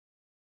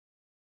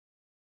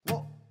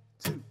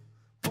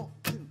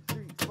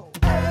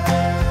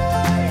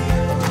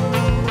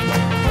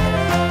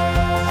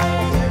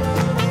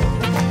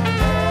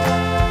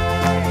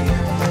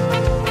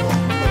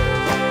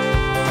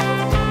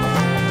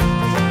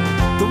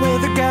The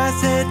weather guy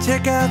said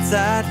check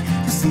outside,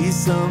 you'll see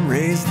some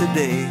rays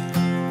today.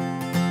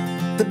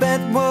 The bet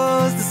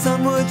was the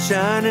sun would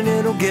shine and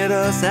it'll get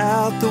us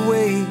out the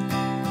way.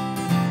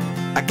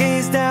 I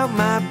gazed out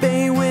my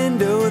bay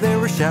window, there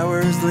were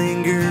showers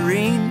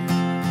lingering.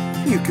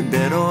 You can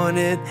bet on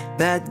it,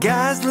 that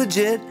guy's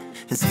legit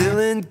and still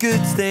in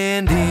good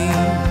standing.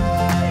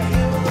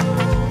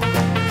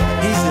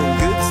 He's in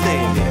good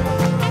standing.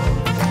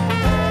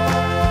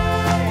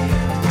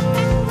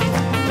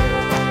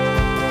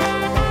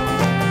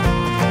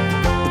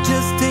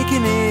 Just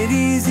taking it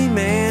easy,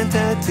 man,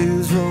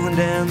 tattoos rolling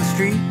down the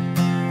street.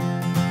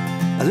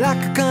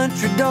 Like a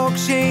country dog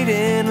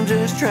shading, I'm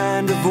just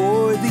trying to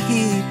avoid the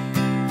heat.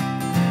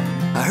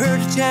 I heard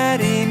a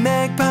chatty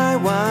magpie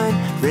whine,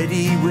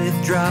 ready with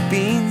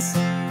droppings.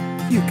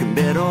 You can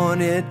bet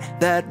on it,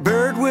 that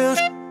bird will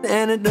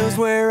and it knows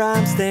where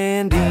I'm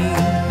standing.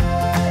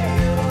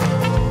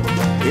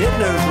 It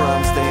knows where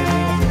I'm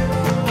standing.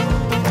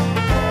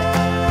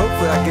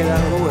 Hopefully I get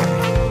out of the way.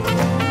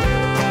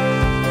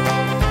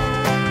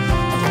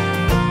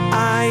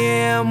 I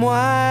am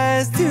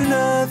wise to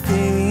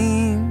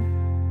nothing.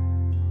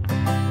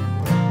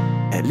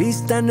 At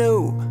least I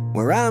know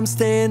where I'm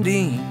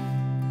standing.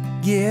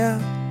 Yeah,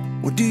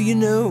 well, do you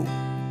know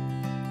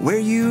where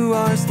you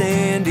are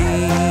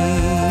standing?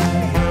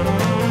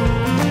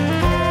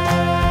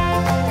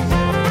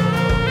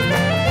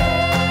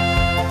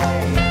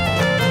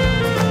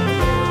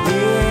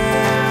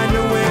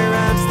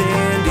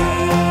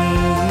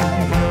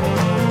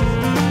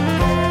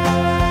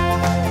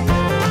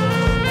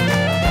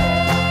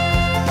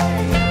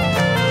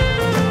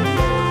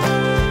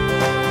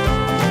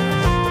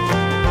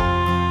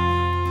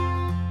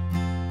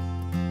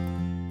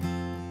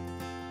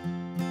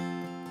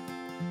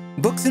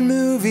 Books and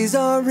movies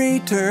are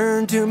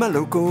returned to my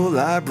local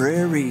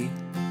library.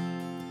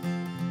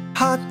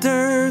 Hot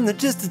turn, they're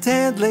just a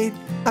tad late,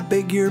 I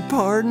beg your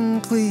pardon,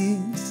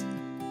 please.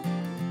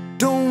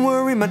 Don't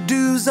worry, my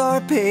dues are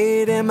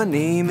paid and my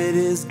name it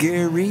is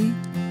Gary.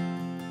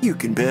 You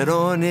can bet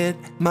on it,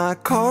 my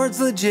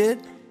card's legit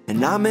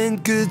and I'm in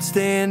good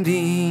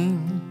standing.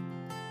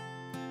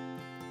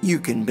 You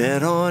can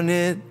bet on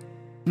it,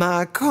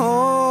 my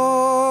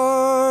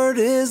card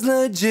is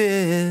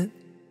legit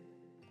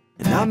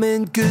and I'm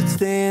in good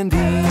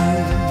standing.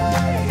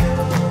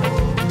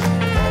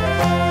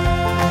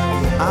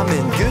 I'm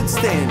in good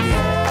standing,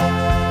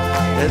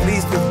 at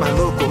least with my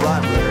local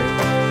library.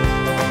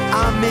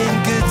 I'm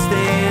in good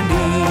standing.